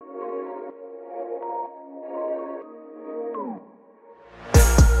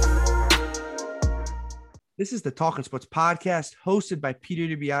This is the Talking Sports podcast hosted by Peter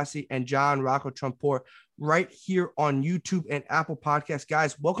DiBiase and John Rocco Trumpor right here on YouTube and Apple Podcasts.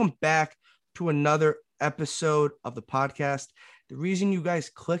 Guys, welcome back to another episode of the podcast. The reason you guys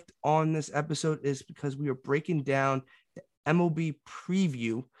clicked on this episode is because we are breaking down the MLB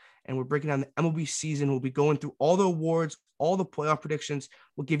preview and we're breaking down the MLB season. We'll be going through all the awards, all the playoff predictions.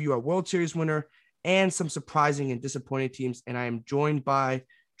 We'll give you our World Series winner and some surprising and disappointing teams. And I am joined by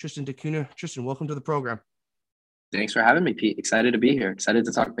Tristan DaCunha. Tristan, welcome to the program. Thanks for having me, Pete. Excited to be here. Excited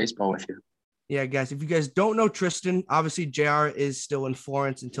to talk baseball with you. Yeah, guys, if you guys don't know Tristan, obviously JR is still in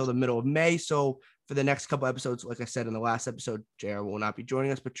Florence until the middle of May. So for the next couple episodes, like I said in the last episode, JR will not be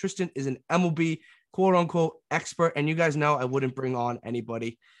joining us. But Tristan is an MLB quote-unquote expert. And you guys know I wouldn't bring on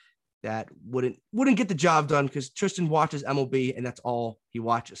anybody that wouldn't get the job done because Tristan watches MLB and that's all he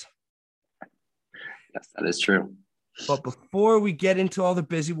watches. Yes, that is true. But before we get into all the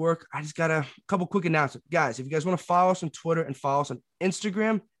busy work, I just got a couple quick announcements. Guys, if you guys want to follow us on Twitter and follow us on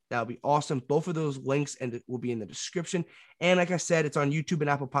Instagram, that would be awesome. Both of those links and it will be in the description. And like I said, it's on YouTube and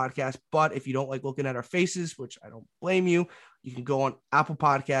Apple Podcasts. But if you don't like looking at our faces, which I don't blame you, you can go on Apple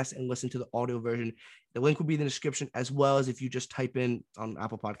Podcasts and listen to the audio version. The link will be in the description, as well as if you just type in on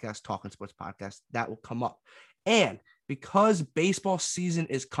Apple Podcasts, Talking Sports Podcast, that will come up. And because baseball season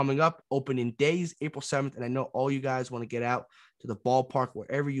is coming up, opening days, April 7th, and I know all you guys want to get out to the ballpark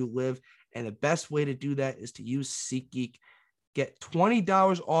wherever you live, and the best way to do that is to use SeatGeek. Get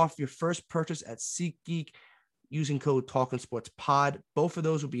 $20 off your first purchase at SeatGeek using code TalkingSportsPod. Both of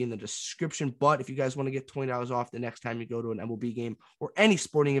those will be in the description, but if you guys want to get $20 off the next time you go to an MLB game or any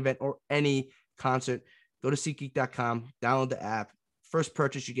sporting event or any concert, go to SeatGeek.com, download the app. First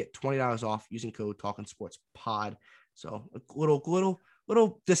purchase, you get $20 off using code TalkingSportsPod. So a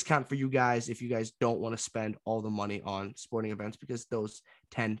little discount for you guys if you guys don't want to spend all the money on sporting events because those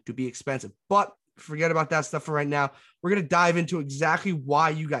tend to be expensive. But forget about that stuff for right now. We're going to dive into exactly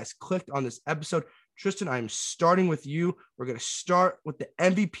why you guys clicked on this episode. Tristan, I'm starting with you. We're going to start with the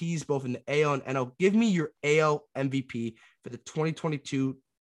MVPs, both in the AL and NL. Give me your AL MVP for the 2022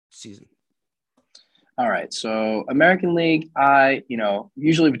 season. All right. So American League, I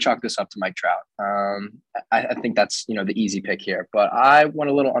usually would chalk this up to Mike Trout. I think that's, the easy pick here, but I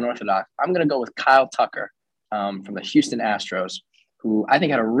went a little unorthodox. I'm going to go with Kyle Tucker from the Houston Astros, who I think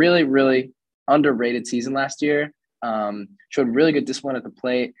had a really, really underrated season last year. Showed really good discipline at the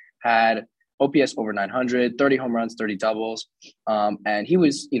plate, had OPS over 900, 30 home runs, 30 doubles. And he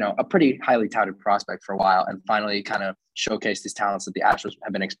was, a pretty highly touted prospect for a while and finally kind of showcased his talents that the Astros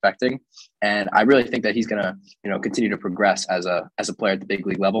have been expecting. And I really think that he's going to, continue to progress as a player at the big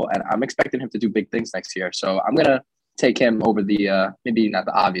league level. And I'm expecting him to do big things next year. So I'm going to take him over the, maybe not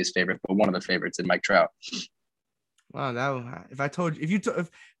the obvious favorite, but one of the favorites in Mike Trout. Wow, if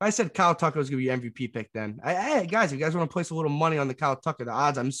I said Kyle Tucker was going to be your MVP pick, then hey guys, if you guys want to place a little money on the Kyle Tucker, the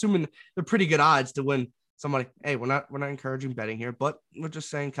odds, I'm assuming they're pretty good odds to win somebody. Hey, we're not encouraging betting here, but we're just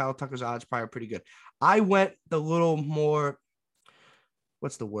saying Kyle Tucker's odds probably are pretty good. I went the little more,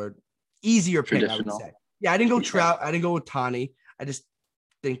 what's the word? Easier pick, I would say. Yeah, I didn't go Trout. I didn't go with Ohtani. I just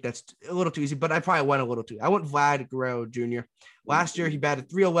think that's a little too easy, but I probably went a little too. I went Vlad Guerrero Jr. Last year, he batted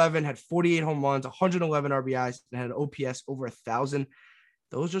 .311, had 48 home runs, 111 RBIs, and had an OPS over 1,000.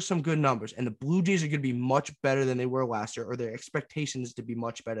 Those are some good numbers. And the Blue Jays are going to be much better than they were last year, or their expectations to be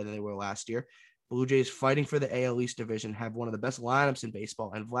much better than they were last year. Blue Jays fighting for the AL East division, have one of the best lineups in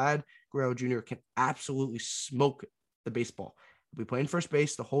baseball, and Vlad Guerrero Jr. can absolutely smoke the baseball. He'll be playing first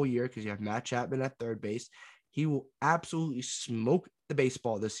base the whole year because you have Matt Chapman at third base. He will absolutely smoke the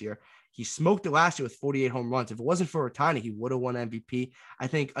baseball this year. He smoked it last year with 48 home runs. If it wasn't for Ohtani, he would have won MVP. I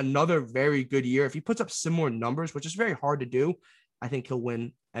think another very good year. If he puts up similar numbers, which is very hard to do, I think he'll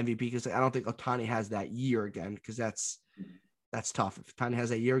win MVP because I don't think Ohtani has that year again because that's tough. If Ohtani has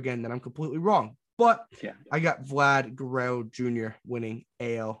that year again, then I'm completely wrong. But yeah, I got Vlad Guerrero Jr. winning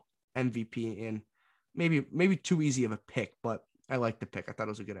AL MVP in maybe too easy of a pick, but I like the pick. I thought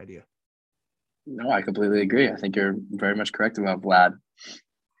it was a good idea. No, I completely agree. I think you're very much correct about Vlad.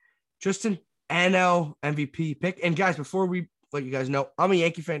 Tristan, NL MVP pick. And guys, before we let you guys know, I'm a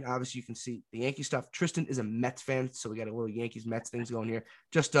Yankee fan. Obviously, you can see the Yankee stuff. Tristan is a Mets fan, so we got a little Yankees-Mets things going here,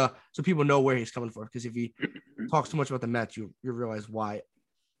 just so people know where he's coming from. Because if he talks too much about the Mets, you realize why.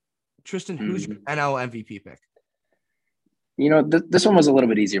 Tristan, who's your NL MVP pick? This one was a little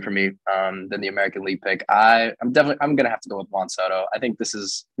bit easier for me than the American League pick. I'm going to have to go with Juan Soto. I think this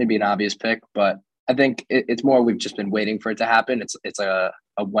is maybe an obvious pick, but I think it's more we've just been waiting for it to happen. It's a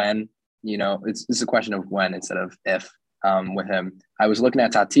when, it's a question of when instead of if with him. I was looking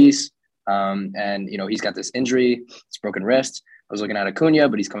at Tatis and, he's got this injury, it's broken wrist, was looking at Acuna,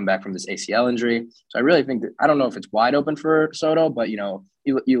 but he's coming back from this ACL injury. So I really think that I don't know if it's wide open for Soto, but you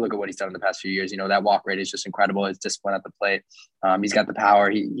look at what he's done in the past few years. That walk rate is just incredible. His discipline at the plate. He's got the power.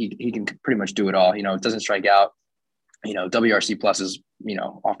 He can pretty much do it all. It doesn't strike out. WRC plus is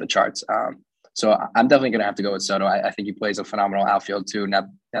off the charts. So I'm definitely going to have to go with Soto. I think he plays a phenomenal outfield too. Now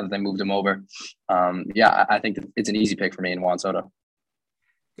that they moved him over, I think it's an easy pick for me in Juan Soto.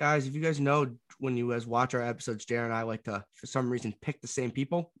 Guys, if you guys know, when you guys watch our episodes, Jared and I like to, for some reason, pick the same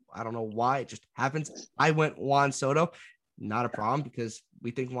people. I don't know why. It just happens. I went Juan Soto. Not a problem, because we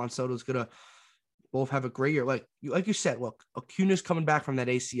think Juan Soto is going to both have a great year. Like you said, look, Acuna's coming back from that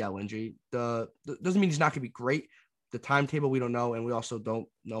ACL injury. Doesn't mean he's not going to be great. The timetable we don't know, and we also don't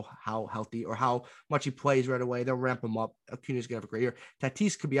know how healthy or how much he plays right away. They'll ramp him up. Acuna's going to have a great year.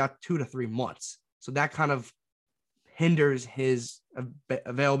 Tatis could be out 2 to 3 months. So that kind of hinders his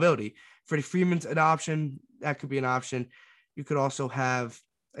availability. Freddie Freeman's an option. That could be an option. You could also have,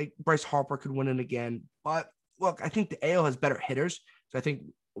 like, Bryce Harper could win it again. But look, I think the AL has better hitters. So I think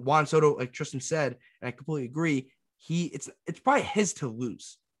Juan Soto, like Tristan said, and I completely agree, it's probably his to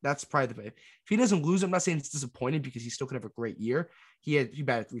lose. That's probably the way. If he doesn't lose, I'm not saying it's disappointing, because he still could have a great year. He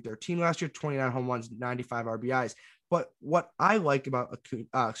batted .313 last year, 29 home runs, 95 RBIs. But what I like about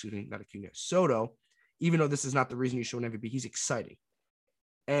Soto, even though this is not the reason you show an MVP, he's exciting.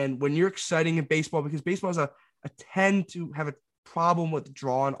 And when you're exciting in baseball, because baseball has a tend to have a problem with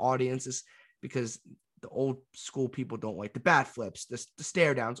drawing audiences, because the old school people don't like the bat flips, the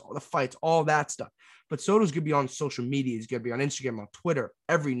stare downs, all the fights, all that stuff. But Soto's going to be on social media. He's going to be on Instagram, on Twitter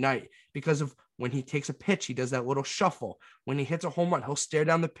every night, because of when he takes a pitch, he does that little shuffle. When he hits a home run, he'll stare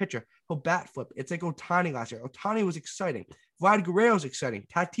down the pitcher. He'll bat flip. It's like Ohtani last year. Ohtani was exciting. Vlad Guerrero's exciting.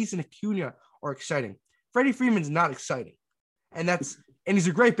 Tatis and Acuna are exciting. Freddie Freeman's not exciting. And he's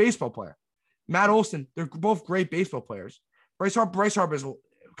a great baseball player. Matt Olson, they're both great baseball players. Bryce Harper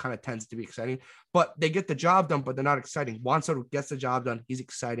kind of tends to be exciting, but they get the job done, but they're not exciting. Juan Soto gets the job done. He's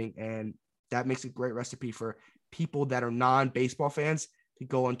exciting, and that makes a great recipe for people that are non-baseball fans to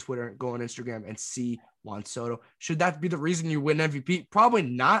go on Twitter, go on Instagram, and see Juan Soto. Should that be the reason you win MVP? Probably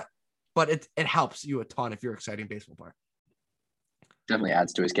not, but it helps you a ton if you're an exciting baseball player. Definitely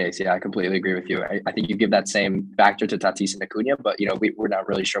adds to his case. Yeah, I completely agree with you. I think you give that same factor to Tatis and Acuna, but we're not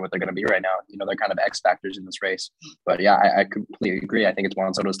really sure what they're going to be right now. They're kind of X factors in this race. But yeah, I completely agree. I think it's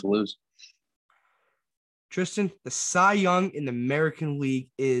Juan Soto's to lose. Tristan, the Cy Young in the American League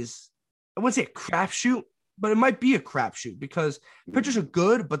is, I wouldn't say a crapshoot, but it might be a crapshoot, because pitchers are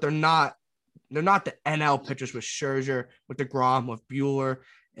good, but they're not the NL pitchers with Scherzer, with DeGrom, with Bueller,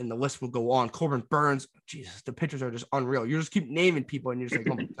 and the list will go on. Corbin Burns, Jesus, the pitchers are just unreal. You just keep naming people, and you're just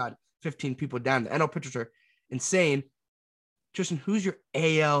like, oh my God, 15 people down. The NL pitchers are insane. Tristan, who's your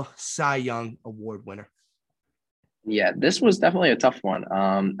AL Cy Young Award winner? Yeah, this was definitely a tough one.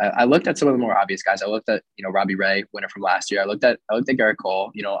 I looked at some of the more obvious guys. I looked at Robbie Ray, winner from last year. I looked at Garrett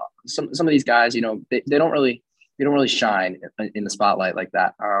Cole. Some of these guys, they don't really shine in the spotlight like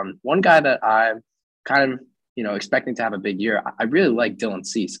that. One guy that I'm kind of expecting to have a big year, I really like Dylan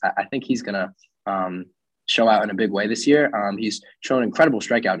Cease. I think he's gonna show out in a big way this year. He's shown incredible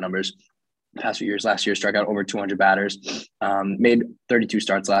strikeout numbers the past few years. Last year, struck out over 200 batters, made 32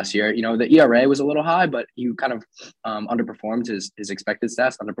 starts last year. The ERA was a little high, but he kind of underperformed his expected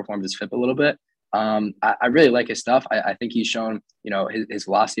stats, underperformed his FIP a little bit. I really like his stuff. I think he's shown, his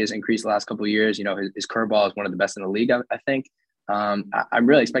velocity has increased the last couple of years. His curveball is one of the best in the league, I think. I'm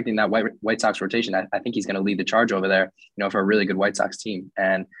really expecting that White Sox rotation. I think he's going to lead the charge over there, for a really good White Sox team.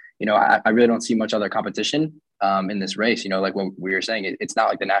 And, I really don't see much other competition in this race. Like what we were saying, it's not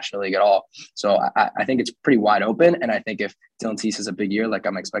like the National League at all. So I think it's pretty wide open. And I think if Dylan Cease has a big year, like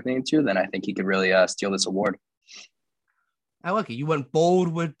I'm expecting it to, then I think he could really steal this award. I like it. You went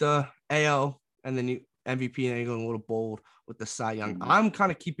bold with the AL, and then you MVP, and then you're going a little bold with the Cy Young. Mm-hmm. I'm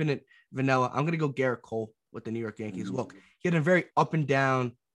kind of keeping it vanilla. I'm going to go Garrett Cole with the New York Yankees. Mm-hmm. Look, he had a very up and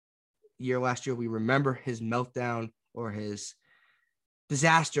down year last year. We remember his meltdown or his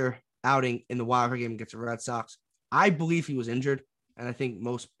disaster outing in the wild card game against the Red Sox. I believe he was injured, and I think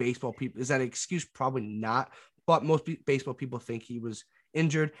most baseball people, is that an excuse? Probably not, but most baseball people think he was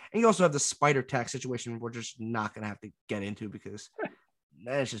injured. And you also have the spider tax situation we're just not going to have to get into, because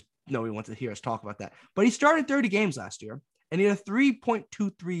that's just nobody wants to hear us talk about that. But he started 30 games last year, and he had a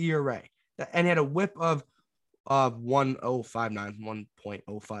 3.23 ERA, and he had a whip of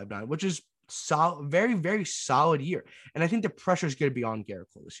 1.059, which is solid, very, very solid year. And I think the pressure is going to be on Garrett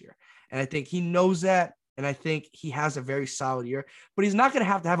Cole this year. And I think he knows that. And I think he has a very solid year, but he's not going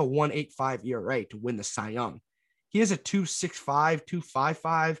to have a 1.85 ERA to win the Cy Young. He has a 2.65,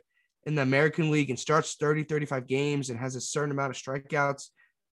 2.55. in the American League and starts 30, 35 games and has a certain amount of strikeouts,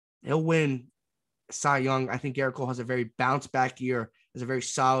 he'll win Cy Young. I think Garrett Cole has a very bounce back year, has a very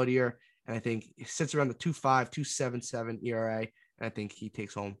solid year. And I think he sits around the 2.5, 2.77 ERA. And I think he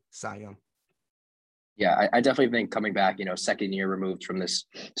takes home Cy Young. Yeah, I definitely think coming back, second year removed from this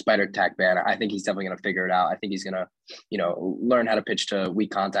spider tack ban, I think he's definitely going to figure it out. I think he's going to, learn how to pitch to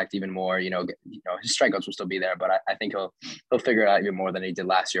weak contact even more. His strikeouts will still be there, but I think he'll figure it out even more than he did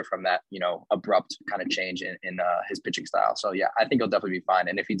last year from that, abrupt kind of change in his pitching style. So yeah, I think he'll definitely be fine.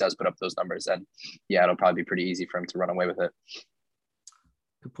 And if he does put up those numbers, then yeah, it'll probably be pretty easy for him to run away with it.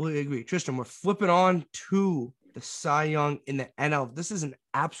 Completely agree. Tristan, we're flipping on to the Cy Young in the NL. This is an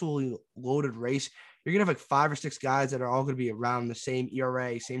absolutely loaded race. You're going to have like 5 or 6 guys that are all going to be around the same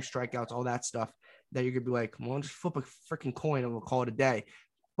ERA, same strikeouts, all that stuff that you're going to be like, well, just flip a freaking coin and we'll call it a day.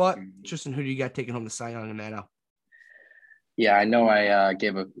 But Tristan, who do you got taking home the Cy Young in the NL? Yeah, I know I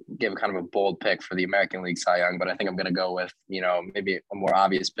gave a kind of a bold pick for the American League Cy Young, but I think I'm going to go with, maybe a more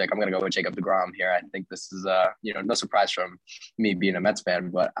obvious pick. I'm going to go with Jacob deGrom here. I think this is, no surprise from me being a Mets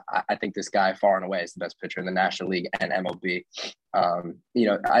fan, but I think this guy far and away is the best pitcher in the National League and MLB.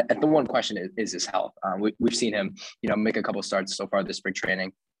 The one question is his health. We've seen him, make a couple starts so far this spring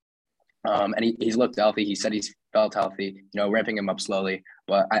training. And he's looked healthy. He said he's felt healthy, ramping him up slowly.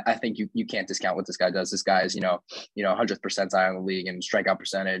 But I think you can't discount what this guy does. This guy is, 100th percentile in the league and strikeout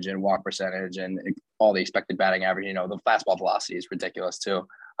percentage and walk percentage and all the expected batting average. The fastball velocity is ridiculous too.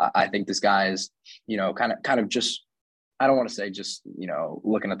 I think this guy is, kind of just, I don't want to say just,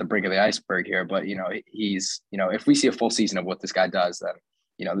 looking at the brink of the iceberg here, but, he's, if we see a full season of what this guy does, then,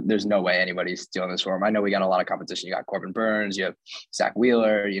 there's no way anybody's stealing this for him. I know we got a lot of competition. You got Corbin Burns, you have Zach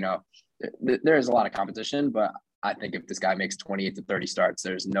Wheeler, there is a lot of competition, but I think if this guy makes 28 to 30 starts,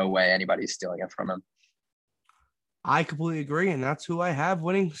 there's no way anybody's stealing it from him. I completely agree, and that's who I have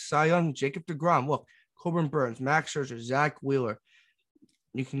winning Cy Young, Jacob deGrom. Look, Corbin Burns, Max Scherzer, Zach Wheeler.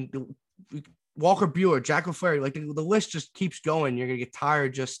 You can Walker Buehler, Jack LaFleur. Like the list just keeps going. You're gonna get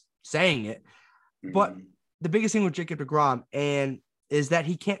tired just saying it. But the biggest thing with Jacob deGrom is that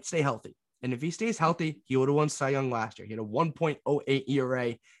he can't stay healthy. And if he stays healthy, he would have won Cy Young last year. He had a 1.08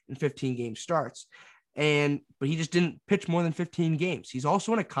 ERA in 15 game starts. But he just didn't pitch more than 15 games. He's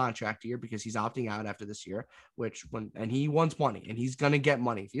also in a contract year because he's opting out after this year, and he wants money and he's going to get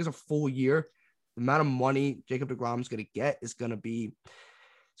money. If he has a full year, the amount of money Jacob deGrom is going to get is going to be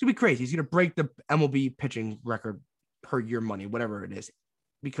crazy. He's going to break the MLB pitching record per year money, whatever it is,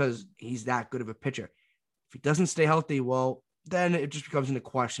 because he's that good of a pitcher. If he doesn't stay healthy, well, then it just becomes into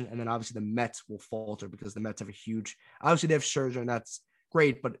question. And then obviously the Mets will falter because the Mets have obviously they have Scherzer and that's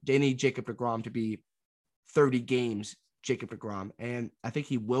great, but they need Jacob deGrom to be 30 games, Jacob deGrom. And I think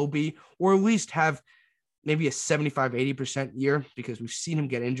he will be, or at least have maybe a 75, 80% year because we've seen him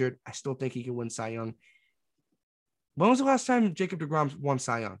get injured. I still think he can win Cy Young. When was the last time Jacob deGrom won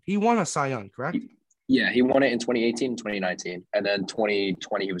Cy Young? He won a Cy Young, correct? Yeah, he won it in 2018 and 2019. And then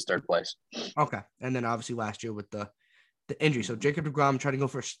 2020, he was third place. Okay. And then obviously last year with the injury. So Jacob deGrom trying to go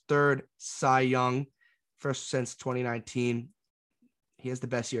for his third Cy Young, first since 2019. He has the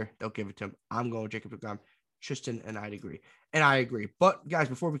best year. They'll give it to him. I'm going with Jacob deGrom. Tristan and I agree. But guys,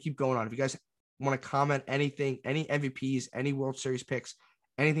 before we keep going on, if you guys want to comment anything, any MVPs, any World Series picks,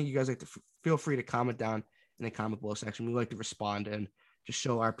 anything you guys like to feel free to comment down in the comment below section. We like to respond and just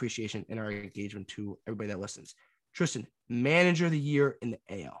show our appreciation and our engagement to everybody that listens. Tristan, manager of the year in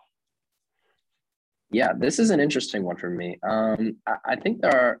the AL. Yeah, this is an interesting one for me. I think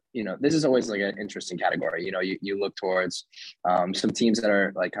there are, this is always like an interesting category. You look towards some teams that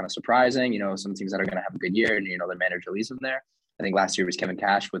are like kind of surprising, some teams that are going to have a good year and, the manager leaves them there. I think last year was Kevin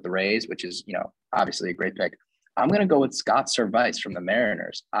Cash with the Rays, which is, obviously a great pick. I'm going to go with Scott Servais from the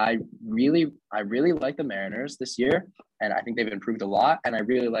Mariners. I really like the Mariners this year, and I think they've improved a lot. And I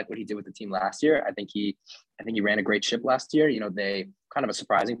really like what he did with the team last year. I think he ran a great ship last year. They kind of a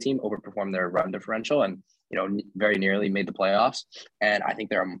surprising team, overperformed their run differential and, very nearly made the playoffs. And I think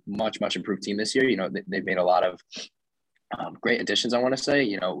they're a much, much improved team this year. They've made a lot of great additions, I want to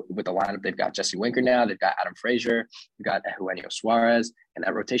say. With the lineup, they've got Jesse Winker now. They've got Adam Frazier. They've got Eugenio Suarez. And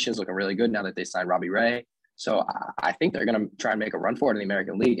that rotation is looking really good now that they signed Robbie Ray. So I think they're going to try and make a run for it in the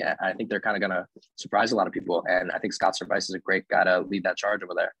American League. And I think they're kind of going to surprise a lot of people. And I think Scott Servais is a great guy to lead that charge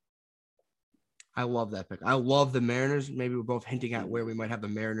over there. I love that pick. I love the Mariners. Maybe we're both hinting at where we might have the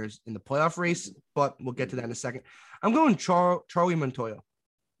Mariners in the playoff race, but we'll get to that in a second. I'm going Charlie Montoyo,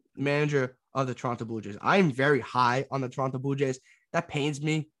 manager of the Toronto Blue Jays. I'm very high on the Toronto Blue Jays. That pains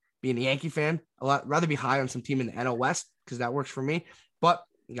me being a Yankee fan. I'd rather be high on some team in the NL West because that works for me. But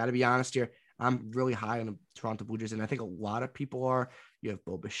you got to be honest here. I'm really high on the Toronto Blue Jays, and I think a lot of people are. You have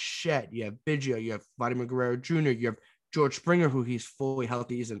Bo Bichette, you have Biggio, you have Vladimir Guerrero Jr., you have George Springer, who he's fully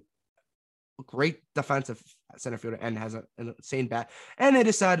healthy. He's a great defensive center fielder and has an insane bat. And they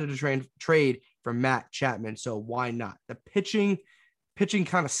decided to trade for Matt Chapman. So why not? The pitching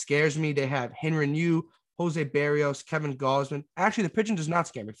kind of scares me. They have Henry Yu, Jose Barrios, Kevin Gausman. Actually, the pitching does not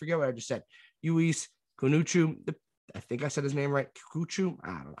scare me. Forget what I just said. Luis Kunuchu. I think I said his name right. Kukuchu. I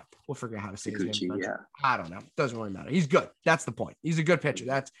don't know. We'll figure out how to say his name. Yeah. I don't know. Doesn't really matter. He's good. That's the point. He's a good pitcher.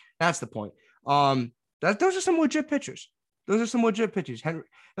 That's the point. Those are some legit pitchers. They're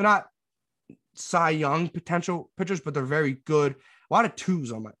not Cy Young potential pitchers, but they're very good. A lot of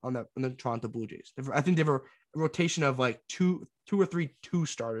twos on the Toronto Blue Jays. I think they have a rotation of like two or three two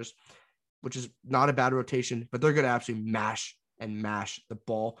starters, which is not a bad rotation, but they're going to absolutely mash the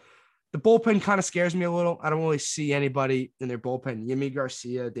ball. The bullpen kind of scares me a little. I don't really see anybody in their bullpen. Yimi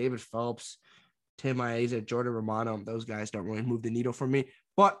Garcia, David Phelps, Tim Aiza, Jordan Romano. Those guys don't really move the needle for me.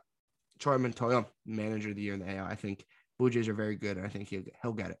 But Troy Montoya, manager of the year in the AL. I think Blue Jays are very good, and I think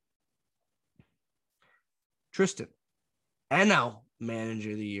he'll get it. Tristan, NL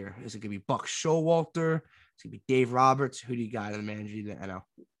manager of the year. Is it going to be Buck Showalter? It's going to be Dave Roberts. Who do you got in the manager of the NL?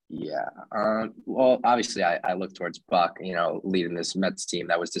 Yeah. Well, obviously, I look towards Buck, leading this Mets team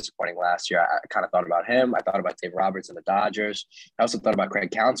that was disappointing last year. I kind of thought about him. I thought about Dave Roberts and the Dodgers. I also thought about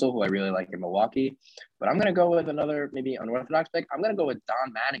Craig Counsell, who I really like in Milwaukee. But I'm going to go with another maybe unorthodox pick. I'm going to go with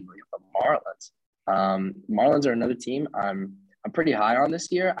Don Mattingly of the Marlins. Marlins are another team I'm pretty high on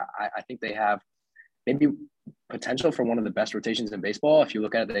this year. I think they have maybe potential for one of the best rotations in baseball. If you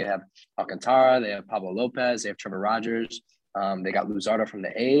look at it, they have Alcantara, they have Pablo Lopez, they have Trevor Rogers. They got Luzardo from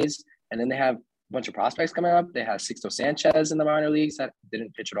the A's, and then they have a bunch of prospects coming up. They have Sixto Sanchez in the minor leagues that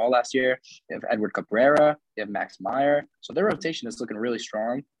didn't pitch at all last year. They have Edward Cabrera. They have Max Meyer. So their rotation is looking really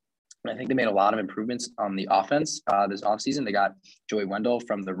strong. And I think they made a lot of improvements on the offense this offseason. They got Joey Wendell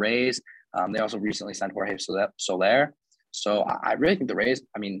from the Rays. They also recently signed Jorge Soler. So I really think the Marlins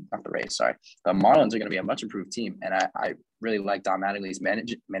are going to be a much improved team. And I really like Don Mattingly's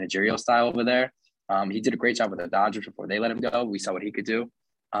managerial style over there. He did a great job with the Dodgers before they let him go. We saw what he could do.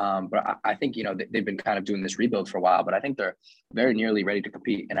 But I think, they've been kind of doing this rebuild for a while, but I think they're very nearly ready to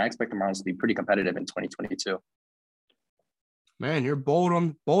compete. And I expect the Marlins to be pretty competitive in 2022. Man, you're bold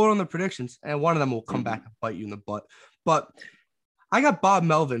on the predictions. And one of them will come back and bite you in the butt. But I got Bob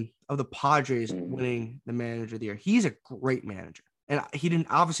Melvin of the Padres winning the manager of the year. He's a great manager. And he did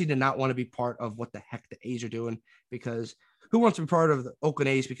not want to be part of what the heck the A's are doing, because who wants to be part of the Oakland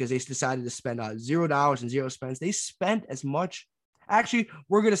A's because they decided to spend $0 and 0 cents. They spent as much. Actually,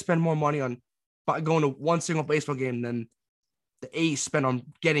 we're going to spend more money on going to one single baseball game than the A's spent on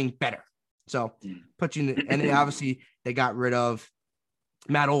getting better. So they got rid of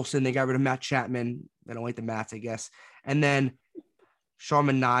Matt Olson. They got rid of Matt Chapman. They don't like the Mats, I guess. And then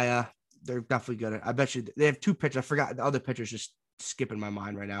Sharman Naya, they're definitely good. I bet you they have two pitchers. I forgot the other pitcher's just skipping my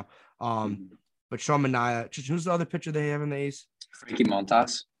mind right now. But Sharman Naya, who's the other pitcher they have in the A's? Frankie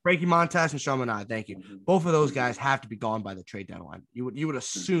Montas and Sharman Naya. Thank you. Both of those guys have to be gone by the trade deadline. You would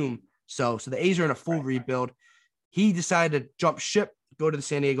assume so. So the A's are in a full rebuild. He decided to jump ship, go to the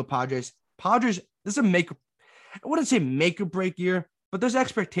San Diego Padres. This is I wouldn't say make or break year, but there's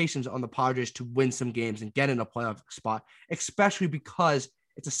expectations on the Padres to win some games and get in a playoff spot, especially because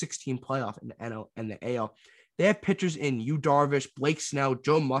it's a 16 playoff in the NL and the AL. They have pitchers in Yu Darvish, Blake Snell,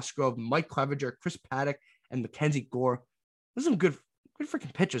 Joe Musgrove, Mike Clevenger, Chris Paddock, and Mackenzie Gore. There's some good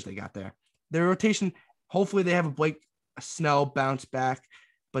freaking pitchers they got there. Their rotation, hopefully they have a Snell bounce back,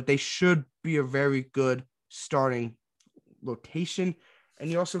 but they should be a very good starting rotation. And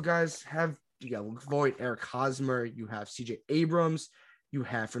you also guys have Luke Voigt, Eric Hosmer, you have CJ Abrams, you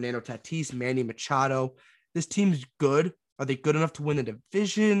have Fernando Tatis, Manny Machado. This team's good. Are they good enough to win the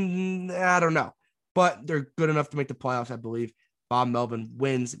division? I don't know. But they're good enough to make the playoffs, I believe. Bob Melvin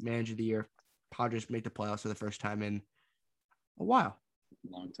wins manager of the year. Padres make the playoffs for the first time in a while.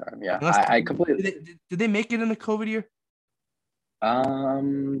 Long time, yeah. I completely. Did they make it in the COVID year?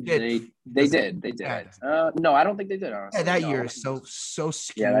 They did. No, I don't think they did. Honestly. Yeah, that year is so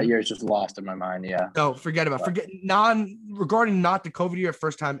skewed. Yeah, that year is just lost in my mind. Yeah. So forget regarding not the COVID year,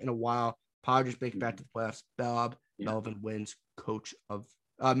 first time in a while. Padres make it back to the playoffs. Bob Melvin wins not coach of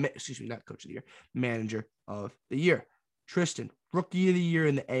the year, manager of the year. Tristan, rookie of the year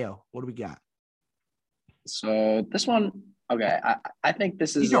in the AL. What do we got? So this one, okay. I think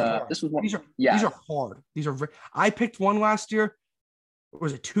this is this was one. These are hard. I picked one last year.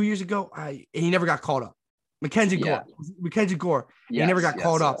 Was it 2 years ago? He never got called up. Mackenzie Gore. He never got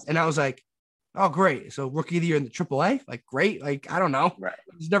called up. And I was like, Oh, great. So rookie of the year in the AAA, like great. Like, I don't know. Right.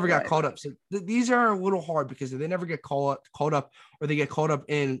 He's never got Right. called up. So these are a little hard because if they never get called up, or they get called up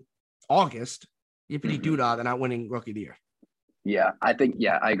in August, yippity doodah, they're not winning rookie of the year. Yeah, I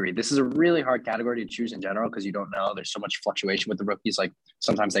agree. This is a really hard category to choose in general because you don't know. There's so much fluctuation with the rookies. Like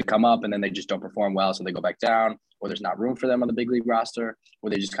sometimes they come up and then they just don't perform well, so they go back down, or there's not room for them on the big league roster, or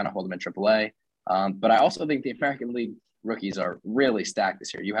they just kind of hold them in AAA. But I also think the American League rookies are really stacked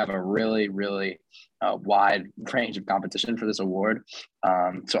this year. You have a really, really wide range of competition for this award.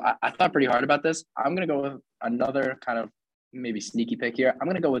 So I thought pretty hard about this. I'm going to go with another kind of maybe sneaky pick here. I'm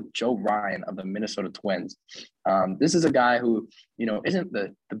going to go with Joe Ryan of the Minnesota Twins. This is a guy who, isn't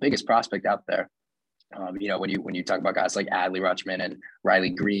the biggest prospect out there. When you talk about guys like Adley Rutschman and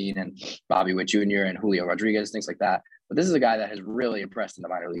Riley Green and Bobby Witt Jr. and Julio Rodriguez, things like that. But this is a guy that has really impressed in the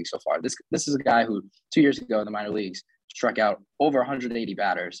minor leagues so far. This is a guy who 2 years ago in the minor leagues struck out over 180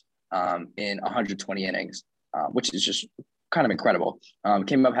 batters in 120 innings, which is just kind of incredible.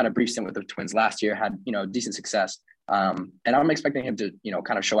 Came up, had a brief stint with the Twins last year, had, decent success. And I'm expecting him to,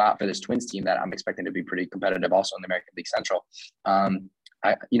 kind of show out for this Twins team that I'm expecting to be pretty competitive also in the American League Central.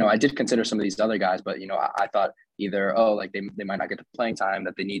 I did consider some of these other guys, but, I thought either, they might not get the playing time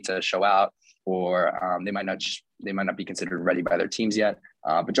that they need to show out, or they might not be considered ready by their teams yet.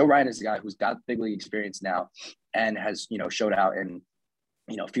 But Joe Ryan is a guy who's got big league experience now and has, showed out in,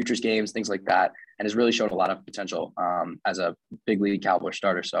 futures games, things like that, and has really showed a lot of potential as a big league caliber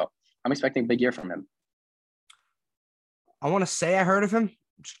starter. So I'm expecting a big year from him. I want to say I heard of him.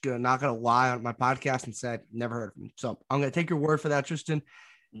 I'm just not going to lie on my podcast and said never heard of him. So I'm going to take your word for that, Tristan.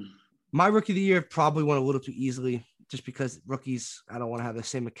 My rookie of the year probably went a little too easily just because rookies, I don't want to have the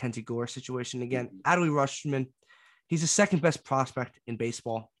same Mackenzie Gore situation again. Adley Rutschman, he's the second best prospect in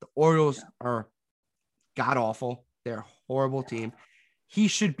baseball. The Orioles are god-awful. They're a horrible team. He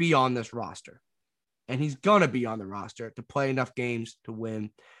should be on this roster, and he's going to be on the roster to play enough games to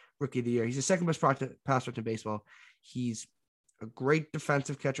win rookie of the year. He's the second best prospect in baseball. He's a great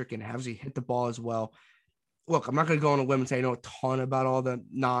defensive catcher, can obviously hit the ball as well. Look, I'm not going to go on a limb and say I know a ton about all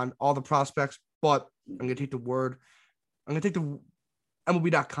the prospects, but I'm going to take the word. I'm going to take the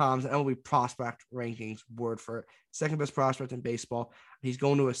MLB.com's MLB prospect rankings word for it. Second best prospect in baseball. He's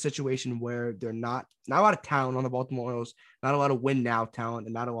going to a situation where they're not a lot of talent on the Baltimore Orioles, not a lot of win now talent,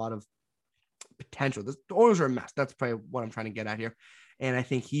 and not a lot of potential. The Orioles are a mess. That's probably what I'm trying to get at here. And I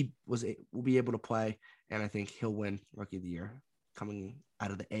think he will be able to play, and I think he'll win Rookie of the Year coming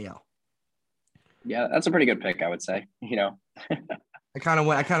out of the AL. Yeah, that's a pretty good pick, I would say. I kind of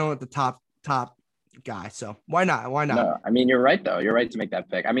went the top guy. So why not? No, I mean, you're right though. You're right to make that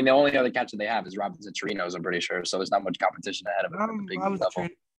pick. I mean, the only other catcher they have is Robinson Chirinos, I'm pretty sure. So there's not much competition ahead of him at the big level.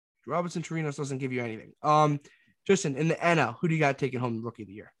 Robinson Chirinos doesn't give you anything. Tristan, in the NL, who do you got taking home Rookie of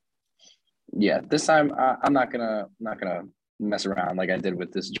the Year? Yeah, this time I'm not gonna mess around like I did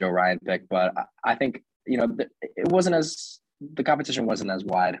with this Joe Ryan pick, but I think the competition wasn't as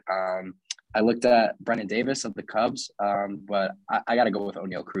wide. I looked at Brendan Davis of the Cubs, but I got to go with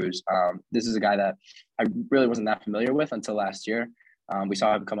O'Neal Cruz. This is a guy that I really wasn't that familiar with until last year. We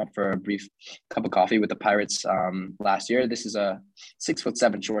saw him come up for a brief cup of coffee with the Pirates last year. This is a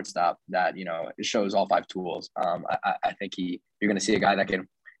 6'7" shortstop that shows all five tools. I think you're going to see a guy that can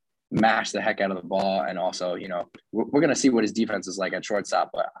mash the heck out of the ball, and also we're going to see what his defense is like at shortstop.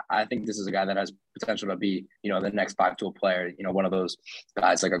 But I think this is a guy that has potential to be the next 5-tool player. One of those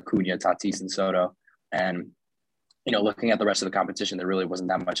guys like Acuna, Tatis, and Soto. And looking at the rest of the competition, there really wasn't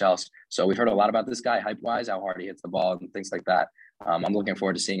that much else. So we've heard a lot about this guy hype wise, how hard he hits the ball and things like that. I'm looking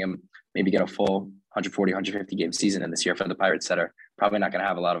forward to seeing him maybe get a full 140, 150 game season in this year for the Pirates that are probably not going to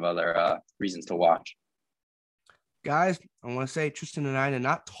have a lot of other reasons to watch. Guys, I want to say Tristan and I did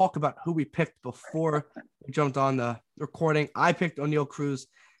not talk about who we picked before we jumped on the recording. I picked O'Neal Cruz,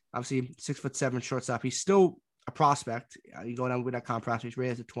 obviously 6'7" shortstop. He's still a prospect. You go down with that prospect. He's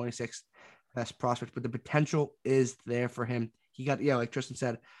rated as the 26th best prospect, but the potential is there for him. He got, like Tristan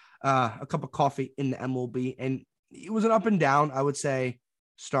said, a cup of coffee in the MLB, and it was an up and down, I would say,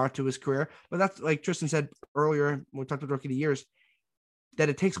 start to his career. But that's like Tristan said earlier when we talked about Rookie of the Years, that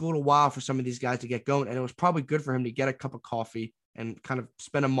it takes a little while for some of these guys to get going. And it was probably good for him to get a cup of coffee and kind of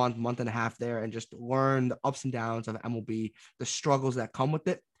spend a month and a half there and just learn the ups and downs of the MLB, the struggles that come with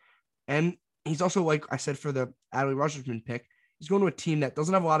it. And he's also, like I said, for the Adley Rutschman pick, he's going to a team that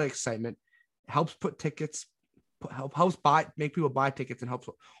doesn't have a lot of excitement, helps put tickets, make people buy tickets, and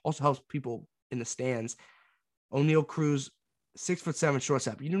also helps people in the stands. O'Neal Cruz, 6'7"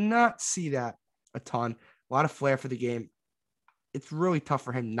 shortstop. You do not see that a ton. A lot of flair for the game. It's really tough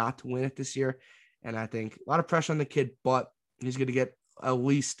for him not to win it this year. And I think a lot of pressure on the kid, but he's going to get at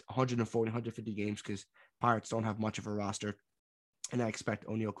least 140, 150 games because Pirates don't have much of a roster. And I expect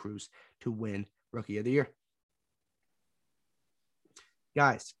O'Neal Cruz to win Rookie of the Year.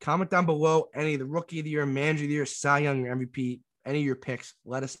 Guys, comment down below any of the Rookie of the Year, Manager of the Year, Cy Young, or MVP, any of your picks.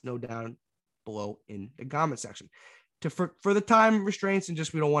 Let us know down below in the comment section. For the time restraints and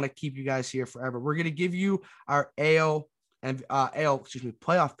just we don't want to keep you guys here forever, we're going to give you our AL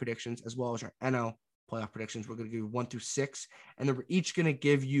playoff predictions as well as our NL playoff predictions. We're going to give you 1 through 6, and then we're each going to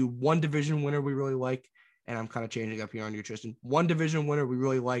give you one division winner we really like, and I'm kind of changing up here on you, Tristan. One division winner we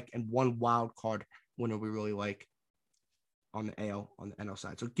really like, and one wild card winner we really like on the NL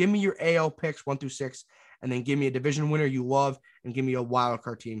side. So give me your AL picks 1 through 6, and then give me a division winner you love, and give me a wild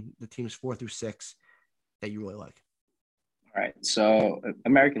card team, the teams 4 through 6 that you really like. All right, so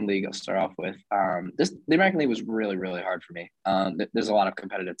American League, I'll start off with. The American League was really, really hard for me. There's a lot of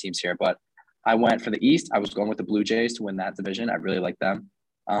competitive teams here, but I went for the East. I was going with the Blue Jays to win that division. I really like them.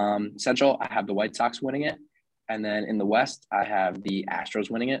 Central, I have the White Sox winning it. And then in the West, I have the Astros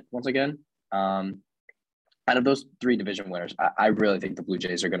winning it once again. Out of those 3 division winners, I really think the Blue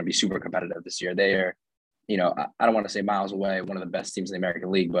Jays are going to be super competitive this year. They are, I don't want to say miles away, one of the best teams in the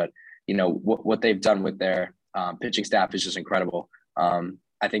American League, but, what they've done with their pitching staff is just incredible.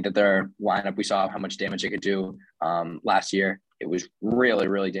 I think that their lineup, we saw how much damage they could do last year. It was really,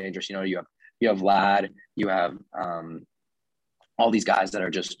 really dangerous. You have Vlad, you have all these guys that are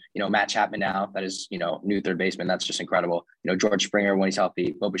just, Matt Chapman now, that is, new third baseman. That's just incredible. George Springer when he's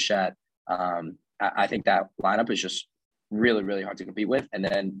healthy, Bo Bichette. I think that lineup is just really, really hard to compete with. And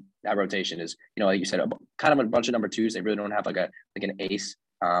then that rotation is, like you said, kind of a bunch of number 2s. They really don't have like an ace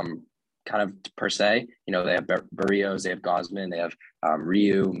kind of per se. They have Barrios, they have Gosman, they have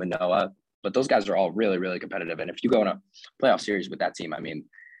Ryu, Manoa, but those guys are all really, really competitive. And if you go in a playoff series with that team, I mean,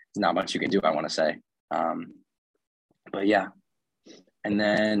 there's not much you can do, I want to say. But yeah. And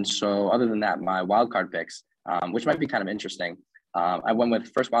then, so other than that, my wild card picks, which might be kind of interesting. I went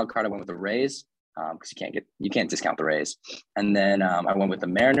with first wild card. I went with the Rays because you can't discount the Rays. And then I went with the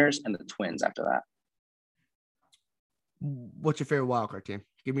Mariners and the Twins after that. What's your favorite wild card team?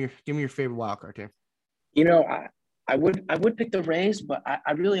 Give me your favorite wild card team. I would pick the Rays, but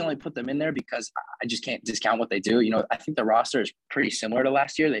I really only put them in there because I just can't discount what they do. I think the roster is pretty similar to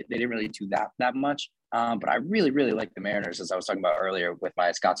last year. They didn't really do that much. But I really, really like the Mariners, as I was talking about earlier with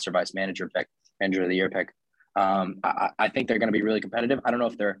my Scott Servais manager of the year pick. I think they're going to be really competitive. I don't know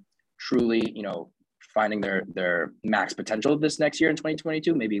if they're truly, finding their max potential this next year in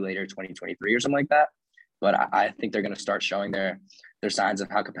 2022, maybe later 2023 or something like that. But I think they're going to start showing their signs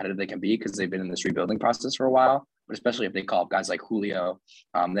of how competitive they can be because they've been in this rebuilding process for a while. But especially if they call up guys like Julio,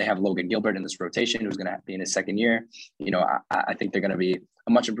 they have Logan Gilbert in this rotation who's going to be in his second year. I think they're going to be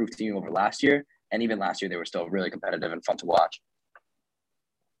a much improved team over last year. And even last year, they were still really competitive and fun to watch.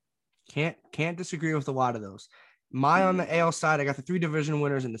 Can't disagree with a lot of those. On the AL side, I got the 3 division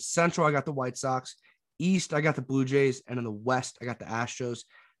winners. In the Central, I got the White Sox. East, I got the Blue Jays. And in the West, I got the Astros.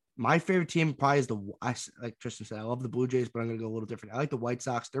 My favorite team probably is like Tristan said, I love the Blue Jays, but I'm going to go a little different. I like the White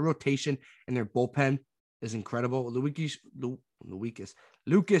Sox. Their rotation and their bullpen is incredible. Lucas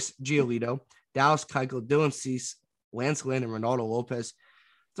Giolito, Dallas Keuchel, Dylan Cease, Lance Lynn, and Ronaldo Lopez.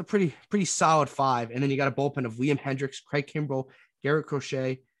 It's a pretty solid 5. And then you got a bullpen of Liam Hendricks, Craig Kimbrell, Garrett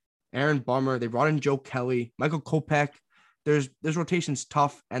Crochet, Aaron Bummer. They brought in Joe Kelly, Michael Kopech. There's rotation's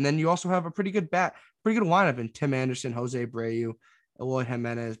tough. And then you also have a pretty good lineup in Tim Anderson, Jose Abreu, Eloy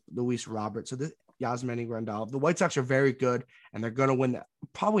Jimenez, Luis Robert. So this Yasmani Grandal. The White Sox are very good, and they're going to win.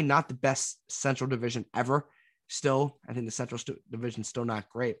 Probably not the best Central Division ever. Still, I think the Central Division is still not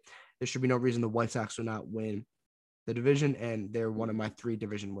great. There should be no reason the White Sox will not win the division, and they're one of my 3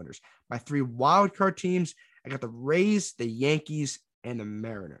 division winners. My 3 wild card teams, I got the Rays, the Yankees, and the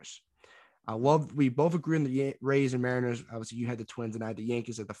Mariners. We both agree on the Rays and Mariners. Obviously, you had the Twins, and I had the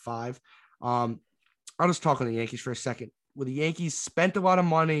Yankees at the 5. I'll just talk on the Yankees for a second. Well, the Yankees spent a lot of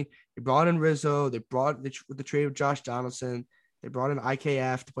money. They brought in Rizzo. They brought with the trade of Josh Donaldson. They brought in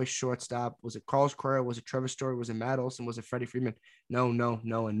IKF to play shortstop. Was it Carlos Correa? Was it Trevor Story? Was it Matt Olson? Was it Freddie Freeman? No,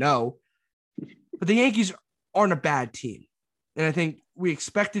 and no. But the Yankees aren't a bad team. And I think we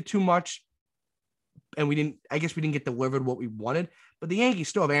expected too much, and we didn't get delivered what we wanted. But the Yankees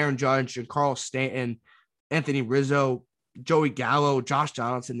still have Aaron Judge and Carlos Stanton, Anthony Rizzo, Joey Gallo, Josh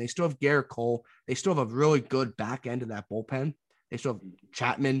Donaldson. They still have Garrett Cole. They still have a really good back end of that bullpen. They still have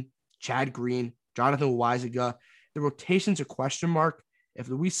Chapman, Chad Green, Jonathan Weiziga. The rotation's a question mark. If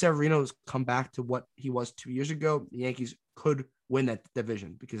Luis Severino's come back to what he was 2 years ago, the Yankees could win that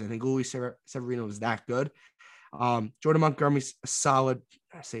division because I think Luis Severino is that good. Jordan Montgomery's a solid,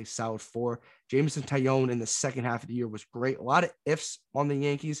 I say solid 4. Jameson Taillon in the second half of the year was great. A lot of ifs on the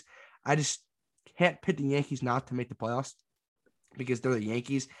Yankees. I just can't pick the Yankees not to make the playoffs because they're the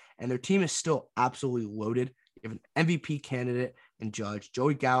Yankees, and their team is still absolutely loaded. You have an MVP candidate in Judge.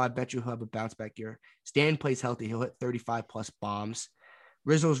 Joey Gallo, I bet you he'll have a bounce back year. Stan plays healthy. He'll hit 35 plus bombs.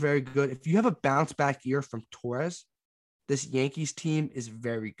 Rizzo's very good. If you have a bounce back year from Torres, this Yankees team is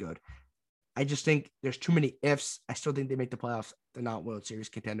very good. I just think there's too many ifs. I still think they make the playoffs. They're not World Series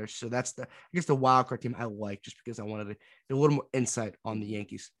contenders. So that's I guess the wild card team I like just because I wanted to get a little more insight on the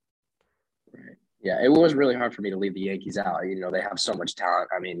Yankees. Right. Yeah, it was really hard for me to leave the Yankees out. You know, they have so much talent.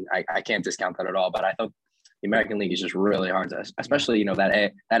 I mean, I can't discount that at all, but I thought the American League is just really hard to, especially, you know,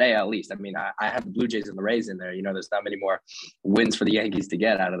 that AL East. I mean, I have the Blue Jays and the Rays in there. You know, there's not many more wins for the Yankees to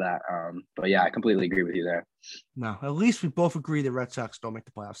get out of that. But yeah, I completely agree with you there. No, at least we both agree the Red Sox don't make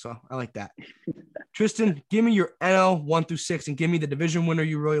the playoffs. So I like that. Tristan, give me your NL 1 through 6 and give me the division winner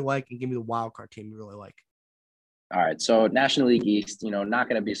you really like and give me the wild card team you really like. All right. So National League East, you know, not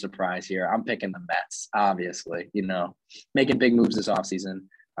going to be a surprise here. I'm picking the Mets, obviously, you know, making big moves this offseason.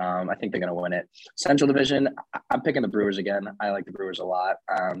 I think they're going to win it. Central Division, I'm picking the Brewers again. I like the Brewers a lot.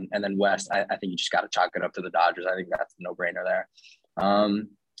 And then West, I think you just got to chalk it up to the Dodgers. I think that's a no-brainer there.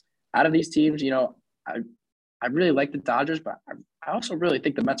 Out of these teams, you know, I really like the Dodgers, but I also really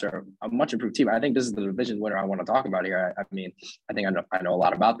think the Mets are a much improved team. I think this is the division winner I want to talk about here. I mean, I think I know a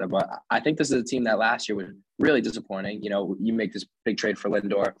lot about them, but I think this is a team that last year was really disappointing. You know, you make this big trade for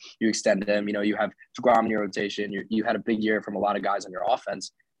Lindor, you extend him, you know, you have DeGrom in your rotation, you had a big year from a lot of guys on your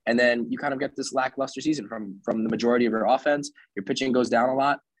offense. And then you kind of get this lackluster season from the majority of your offense. Your pitching goes down a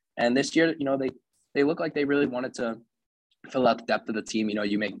lot. And this year, you know, they look like they really wanted to fill out the depth of the team. You know,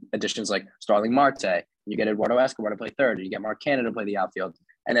 you make additions like Starling Marte, you get Eduardo Escobar to play third, you get Mark Cannon to play the outfield.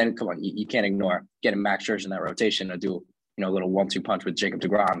 And then, come on, you can't ignore getting Max Scherzer in that rotation to do, you know, a little 1-2 punch with Jacob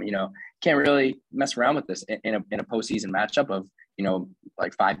deGrom. You know, can't really mess around with this in a postseason matchup of, you know,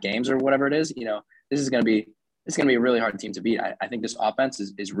 like 5 games or whatever it is. You know, this is going to be a really hard team to beat. I think this offense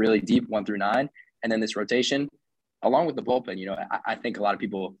is really deep 1 through 9. And then this rotation, along with the bullpen, you know, I think a lot of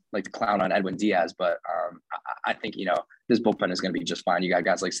people like to clown on Edwin Diaz, but I think, you know, this bullpen is going to be just fine. You got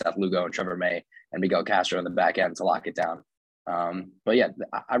guys like Seth Lugo and Trevor May and Miguel Castro in the back end to lock it down. But yeah,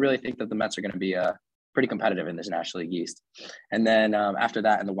 I really think that the Mets are going to be pretty competitive in this National League East. And then after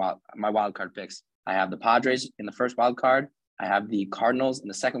that, my wild card picks, I have the Padres in the first wild card. I have the Cardinals in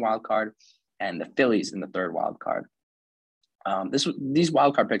the second wild card and the Phillies in the third wild card. These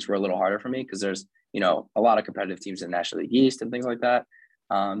wild card picks were a little harder for me because there's, you know, a lot of competitive teams in the National League East and things like that.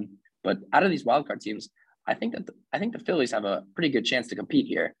 But out of these wild card teams, I think the Phillies have a pretty good chance to compete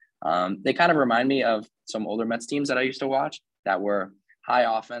here. They kind of remind me of some older Mets teams that I used to watch that were high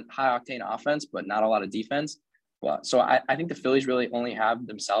octane offense, but not a lot of defense. Well, so I think the Phillies really only have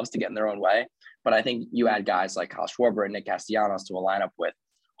themselves to get in their own way. But I think you add guys like Kyle Schwarber and Nick Castellanos to a lineup with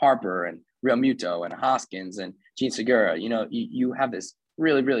Harper and Real Muto and Hoskins and Gene Segura. You know, you have this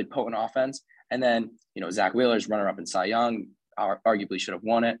really, really potent offense. And then, you know, Zach Wheeler's runner-up in Cy Young arguably should have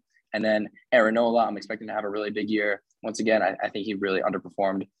won it. And then Aaron Nola, I'm expecting to have a really big year. Once again, I think he really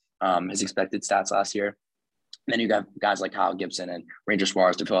underperformed his expected stats last year. And then you got guys like Kyle Gibson and Ranger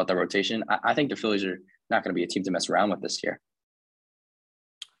Suarez to fill out their rotation. I think the Phillies are not going to be a team to mess around with this year.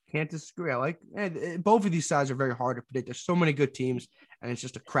 Can't disagree. I like both of these sides are very hard to predict. There's so many good teams, and it's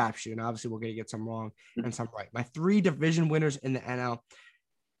just a crapshoot. And obviously, we're going to get some wrong and some right. My 3 division winners in the NL.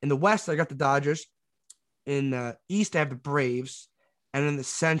 In the West, I got the Dodgers. In the East, I have the Braves. And in the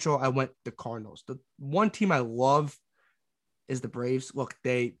Central, I went the Cardinals. The one team I love is the Braves. Look,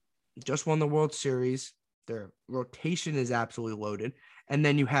 they just won the World Series. Their rotation is absolutely loaded. And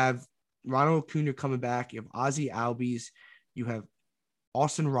then you have Ronald Acuna coming back. You have Ozzie Albies. You have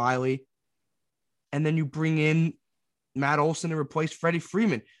Austin Riley. And then you bring in Matt Olson to replace Freddie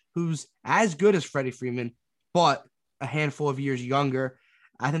Freeman, who's as good as Freddie Freeman, but a handful of years younger.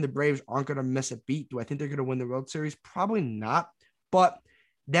 I think the Braves aren't going to miss a beat. Do I think they're going to win the World Series? Probably not. But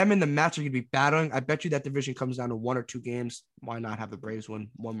them and the Mets are going to be battling. I bet you that division comes down to 1 or 2 games. Why not have the Braves win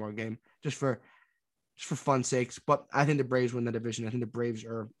one more game just for fun sakes? But I think the Braves win the division. I think the Braves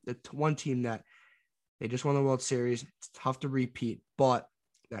are the one team that they just won the World Series. It's tough to repeat, but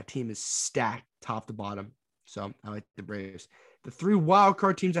that team is stacked top to bottom. So I like the Braves. The 3 wild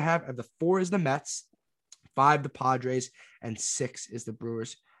card teams I have the 4 is the Mets, 5 the Padres, and 6 is the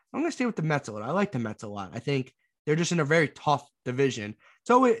Brewers. I'm going to stay with the Mets a lot. I like the Mets a lot. I think they're just in a very tough division.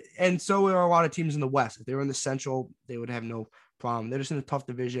 So are a lot of teams in the West. If they were in the Central, they would have no problem. They're just in a tough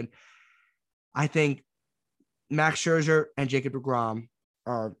division. I think Max Scherzer and Jacob deGrom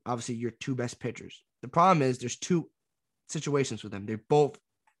are obviously your 2 best pitchers. the problem is there's two situations with them. They both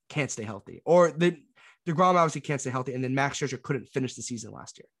can't stay healthy, or DeGrom obviously can't stay healthy, and then Max Scherzer couldn't finish the season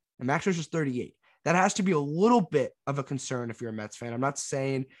last year. And Max Scherzer's 38. That has to be a little bit of a concern if you're a Mets fan. I'm not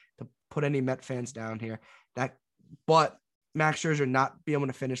saying to put any Met fans down here, but Max Scherzer not being able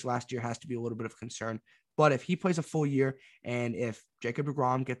to finish last year has to be a little bit of concern. But if he plays a full year, and if Jacob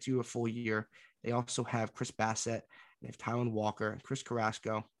DeGrom gets you a full year, they also have Chris Bassett, they have Tylan Walker, and Carlos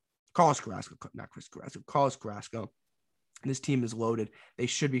Carrasco. This team is loaded. They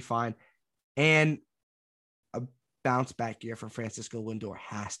should be fine. And a bounce back year for Francisco Lindor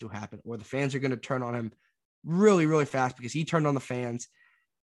has to happen, or the fans are going to turn on him really, really fast because he turned on the fans.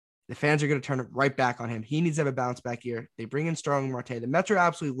 The fans are going to turn it right back on him. He needs to have a bounce back year. They bring in Starling Marte. The Mets are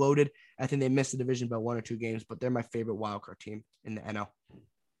absolutely loaded. I think they missed the division by 1 or 2 games, but they're my favorite wildcard team in the NL.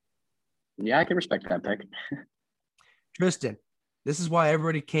 Yeah, I can respect that pick. Tristan, this is why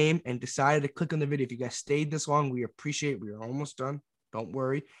everybody came and decided to click on the video. If you guys stayed this long, we appreciate it. We are almost done. Don't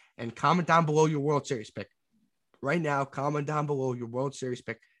worry. And comment down below your World Series pick. Right now, comment down below your World Series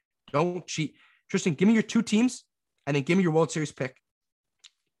pick. Don't cheat. Tristan, give me your 2 teams and then give me your World Series pick.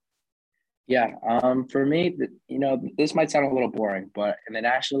 Yeah, for me, this might sound a little boring, but in the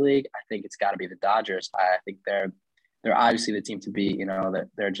National League, I think it's got to be the Dodgers. I think they're obviously the team to beat. That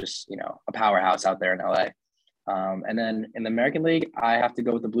they're just a powerhouse out there in LA. And then in the American League, I have to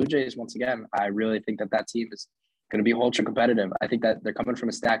go with the Blue Jays once again. I really think that team is going to be ultra competitive. I think that they're coming from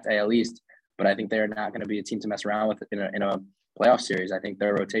a stacked AL East, but I think they're not going to be a team to mess around with in a playoff series. I think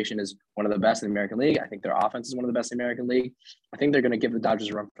their rotation is one of the best in the American League. I think their offense is one of the best in the American League. I think they're going to give the Dodgers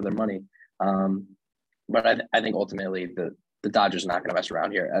a run for their money. But I think ultimately the Dodgers are not going to mess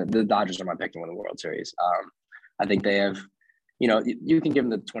around here. The Dodgers are my pick to win the World Series. I think they have, you can give them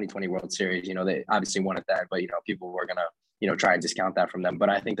the 2020 World Series. They obviously won it then, but people were going to, try and discount that from them. But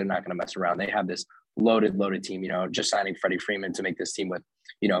I think they're not going to mess around. They have this loaded team, just signing Freddie Freeman to make this team with,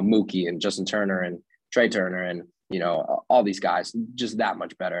 Mookie and Justin Turner and Trey Turner and, all these guys just that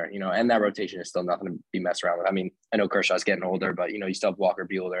much better, and that rotation is still nothing to be messed around with. I mean, I know Kershaw's getting older, but, you still have Walker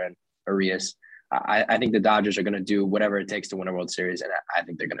Buehler and Arias. I think the Dodgers are going to do whatever it takes to win a World Series, and I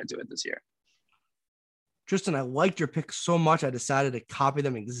think they're going to do it this year. Tristan, I liked your pick so much, I decided to copy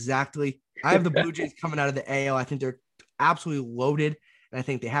them exactly. I have the Blue Jays coming out of the AL. I think they're absolutely loaded, and I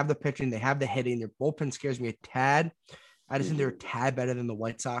think they have the pitching, they have the hitting. Their bullpen scares me a tad. I just think they're a tad better than the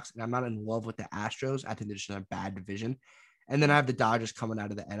White Sox, and I'm not in love with the Astros. I think they're just in a bad division. And then I have the Dodgers coming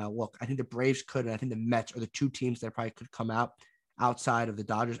out of the NL. Look, I think the Braves could, and I think the Mets are the 2 teams that probably could come out outside of the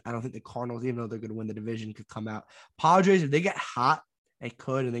Dodgers. I don't think the Cardinals, even though they're going to win the division, could come out. Padres, if they get hot, they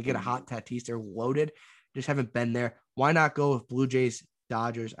could, and they get a hot Tatis. They're loaded. Just haven't been there. Why not go with Blue Jays,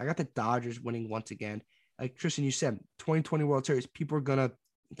 Dodgers? I got the Dodgers winning once again. Like Tristan, you said, 2020 World Series, people are going to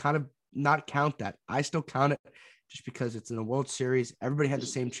kind of not count that. I still count it just because it's in a World Series. Everybody had the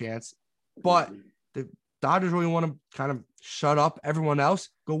same chance. But the Dodgers really want to kind of shut up everyone else,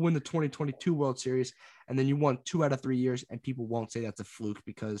 go win the 2022 World Series, and then you won 2 out of 3 years, and people won't say that's a fluke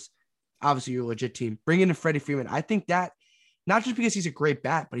because obviously you're a legit team. Bring in Freddie Freeman. I think that not just because he's a great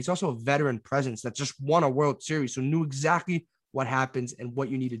bat, but he's also a veteran presence that just won a World Series, so knew exactly what happens and what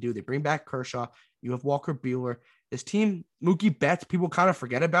you need to do. They bring back Kershaw. You have Walker Buehler. This team, Mookie Betts, people kind of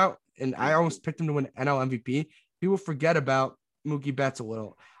forget about, and I almost picked him to win NL MVP. People forget about Mookie Betts a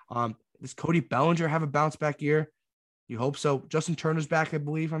little. Does Cody Bellinger have a bounce back year? You hope so. Justin Turner's back, I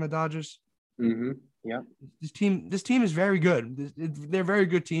believe, on the Dodgers. Mm-hmm. Yeah. This team is very good. They're a very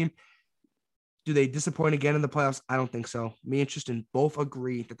good team. Do they disappoint again in the playoffs? I don't think so. Me and Tristan both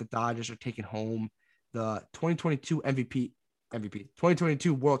agree that the Dodgers are taking home the 2022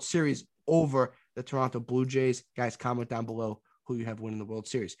 2022 World Series over the Toronto Blue Jays. Guys, comment down below who you have winning the World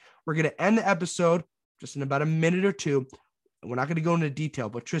Series. We're going to end the episode just in about a minute or two. We're not going to go into detail,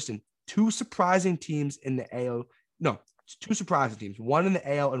 but Tristan, 2 surprising teams in the AL. No, it's 2 surprising teams. 1 in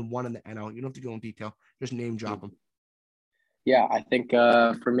the AL and 1 in the NL. You don't have to go in detail. Just name drop them. Yeah, I think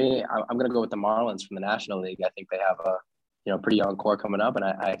for me, I'm going to go with the Marlins from the National League. I think they have a pretty young core coming up, and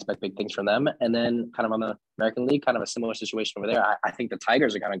I expect big things from them. And then kind of on the American League, kind of a similar situation over there. I think the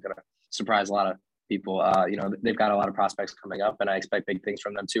Tigers are kind of going to surprise a lot of people. They've got a lot of prospects coming up, and I expect big things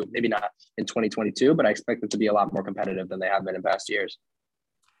from them too. Maybe not in 2022, but I expect them to be a lot more competitive than they have been in past years.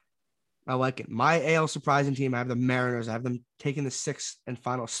 I like it. My AL surprising team, I have the Mariners. I have them taking the 6th and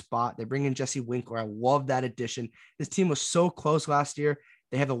final spot. They bring in Jesse Winkler. I love that addition. This team was so close last year.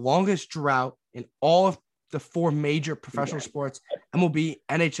 They have the longest drought in all of the 4 major professional sports, MLB,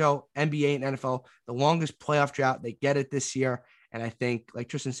 NHL, NBA, and NFL, the longest playoff drought. They get it this year. And I think, like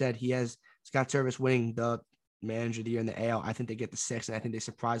Tristan said, he has Scott Service winning the manager of the year in the AL. I think they get the 6, and I think they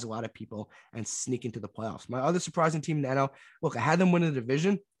surprise a lot of people and sneak into the playoffs. My other surprising team in the NL, look, I had them win the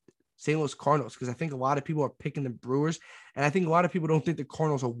division, St. Louis Cardinals, because I think a lot of people are picking the Brewers, and I think a lot of people don't think the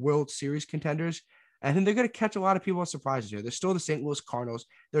Cardinals are World Series contenders. I think they're going to catch a lot of people as surprises here. They're still the St. Louis Cardinals.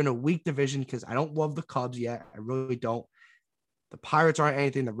 They're in a weak division because I don't love the Cubs yet. I really don't. The Pirates aren't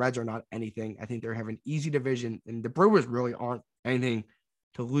anything. The Reds are not anything. I think they're having an easy division, and the Brewers really aren't anything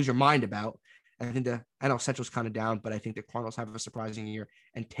to lose your mind about. I think the NL Central's kind of down, but I think the Cardinals have a surprising year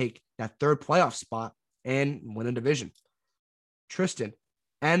and take that 3rd playoff spot and win a division. Tristan,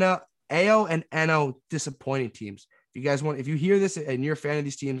 AL and NL disappointing teams. If you hear this and you're a fan of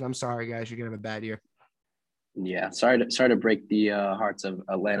these teams, I'm sorry, guys, you're gonna have a bad year. Yeah, sorry to break the hearts of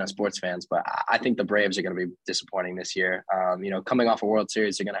Atlanta sports fans, but I think the Braves are going to be disappointing this year. Coming off a World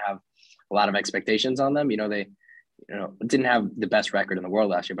Series, they're going to have a lot of expectations on them. They didn't have the best record in the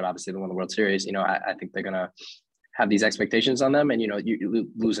world last year, but obviously they won the World Series. I think they're going to have these expectations on them. And, you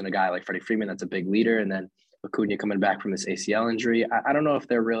losing a guy like Freddie Freeman, that's a big leader. And then DaCunha coming back from this ACL injury. I don't know if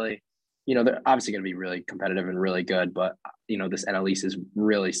they're really, they're obviously going to be really competitive and really good, but, this NL East is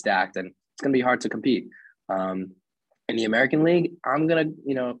really stacked and it's going to be hard to compete. In the American League, I'm going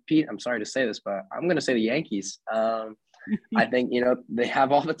to, Pete, I'm sorry to say this, but I'm going to say the Yankees. I think, they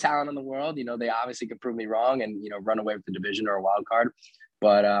have all the talent in the world. They obviously could prove me wrong and, run away with the division or a wild card.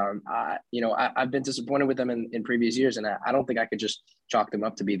 But, I've been disappointed with them in previous years. And I don't think I could just chalk them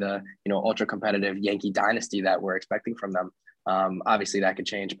up to be the, ultra competitive Yankee dynasty that we're expecting from them. Obviously, that could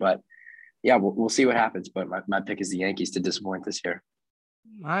change. But, yeah, we'll see what happens. But my pick is the Yankees to disappoint this year.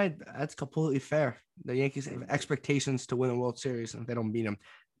 That's completely fair. The Yankees have expectations to win a World Series, and if they don't beat them,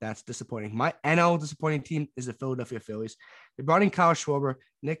 that's disappointing. My NL disappointing team is the Philadelphia Phillies. They brought in Kyle Schwarber,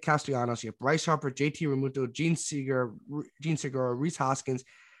 Nick Castellanos, you have Bryce Harper, JT Realmuto, Gene Segura, Reese Hoskins,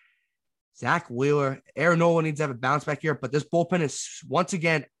 Zach Wheeler. Aaron Nola needs to have a bounce back here, but this bullpen is once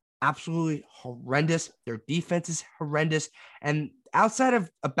again absolutely horrendous. Their defense is horrendous, and outside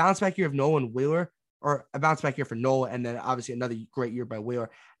of a bounce back year of Nola and Wheeler, or a bounce back year for Nola, and then obviously another great year by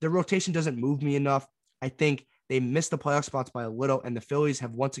Wheeler, the rotation doesn't move me enough. I think they missed the playoff spots by a little, and the Phillies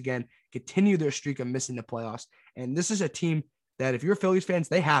have once again continued their streak of missing the playoffs. And this is a team that if you're Phillies fans,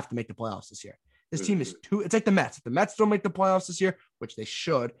 they have to make the playoffs this year. This team is it's like the Mets. If the Mets don't make the playoffs this year, which they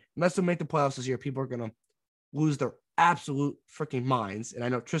should, the Mets don't make the playoffs this year, people are going to lose their absolute freaking minds. And I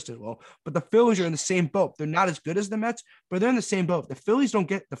know Tristan will, but the Phillies are in the same boat. They're not as good as the Mets, but they're in the same boat. The Phillies don't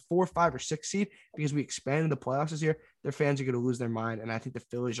get the 4, 5, or 6 seed because we expanded the playoffs this year. Their fans are going to lose their mind. And I think the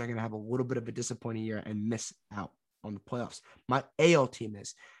Phillies are going to have a little bit of a disappointing year and miss out on the playoffs. My AL team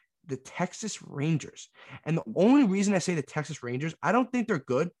is the Texas Rangers. And the only reason I say the Texas Rangers, I don't think they're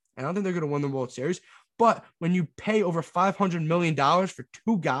good. I don't think they're going to win the World Series. But when you pay over $500 million for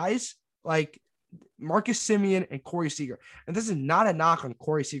 2 guys, like Marcus Semien and Corey Seager. And this is not a knock on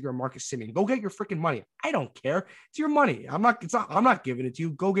Corey Seager and Marcus Semien. Go get your freaking money. I don't care. It's your money. I'm not giving it to you.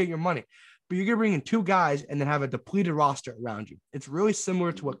 Go get your money. But you're going to bring in 2 guys and then have a depleted roster around you. It's really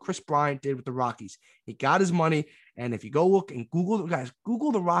similar to what Chris Bryant did with the Rockies. He got his money. And if you go look and Google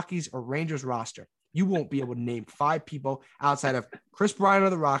the Rockies or Rangers roster, you won't be able to name 5 people outside of Chris Bryant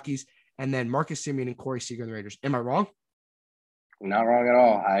of the Rockies and then Marcus Semien and Corey Seager and the Rangers. Am I wrong? Not wrong at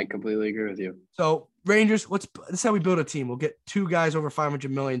all. I completely agree with you. So Rangers, that's how we build a team. We'll get 2 guys over $500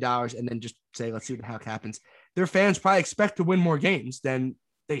 million and then just say, let's see what the heck happens. Their fans probably expect to win more games than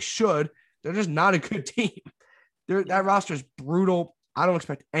they should. They're just not a good team. That roster is brutal. I don't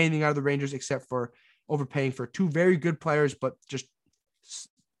expect anything out of the Rangers except for overpaying for 2 very good players, but just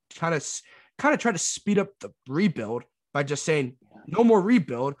kind of try to speed up the rebuild by just saying no more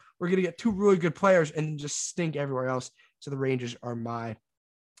rebuild. We're going to get 2 really good players and just stink everywhere else. So the Rangers are my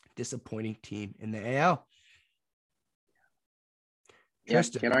disappointing team in the AL.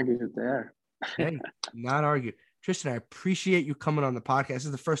 Tristan, can't argue with there. Hey, not argue. Tristan, I appreciate you coming on the podcast. This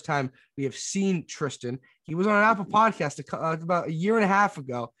is the first time we have seen Tristan. He was on an Apple podcast about a year and a half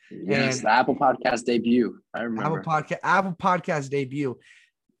ago. Yes, the Apple podcast debut. I remember. Apple podcast debut.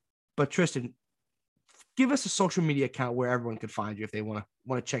 But Tristan, give us a social media account where everyone can find you if they want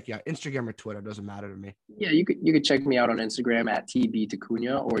to check you out. Instagram or Twitter, doesn't matter to me. Yeah, you could check me out on Instagram at TB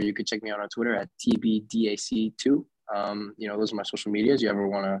DaCunha, or you could check me out on Twitter at TBDAC2. Those are my social medias. You ever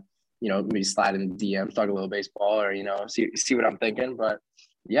want to, maybe slide in the DMs, talk a little baseball, or see what I'm thinking. But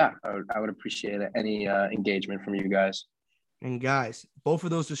yeah, I would appreciate any engagement from you guys. And guys, both of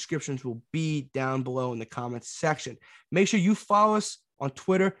those descriptions will be down below in the comments section. Make sure you follow us on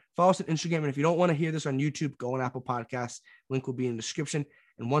Twitter, follow us on Instagram. And if you don't want to hear this on YouTube, go on Apple Podcasts. Link will be in the description.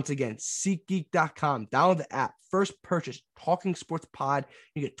 And once again, SeatGeek.com. Download the app. First purchase, Talking Sports Pod.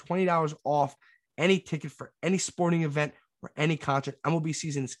 You get $20 off any ticket for any sporting event or any concert. MLB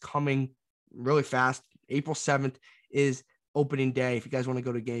season is coming really fast. April 7th is opening day. If you guys want to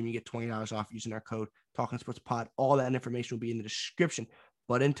go to a game, you get $20 off using our code Talking Sports Pod. All that information will be in the description.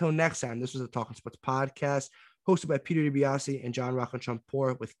 But until next time, this was the Talking Sports Podcast, hosted by Peter DiBiase and John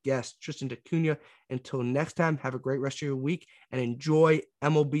Rockland-Champora with guest Tristan DaCunha. Until next time, have a great rest of your week and enjoy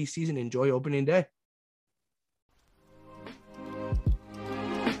MLB season. Enjoy opening day.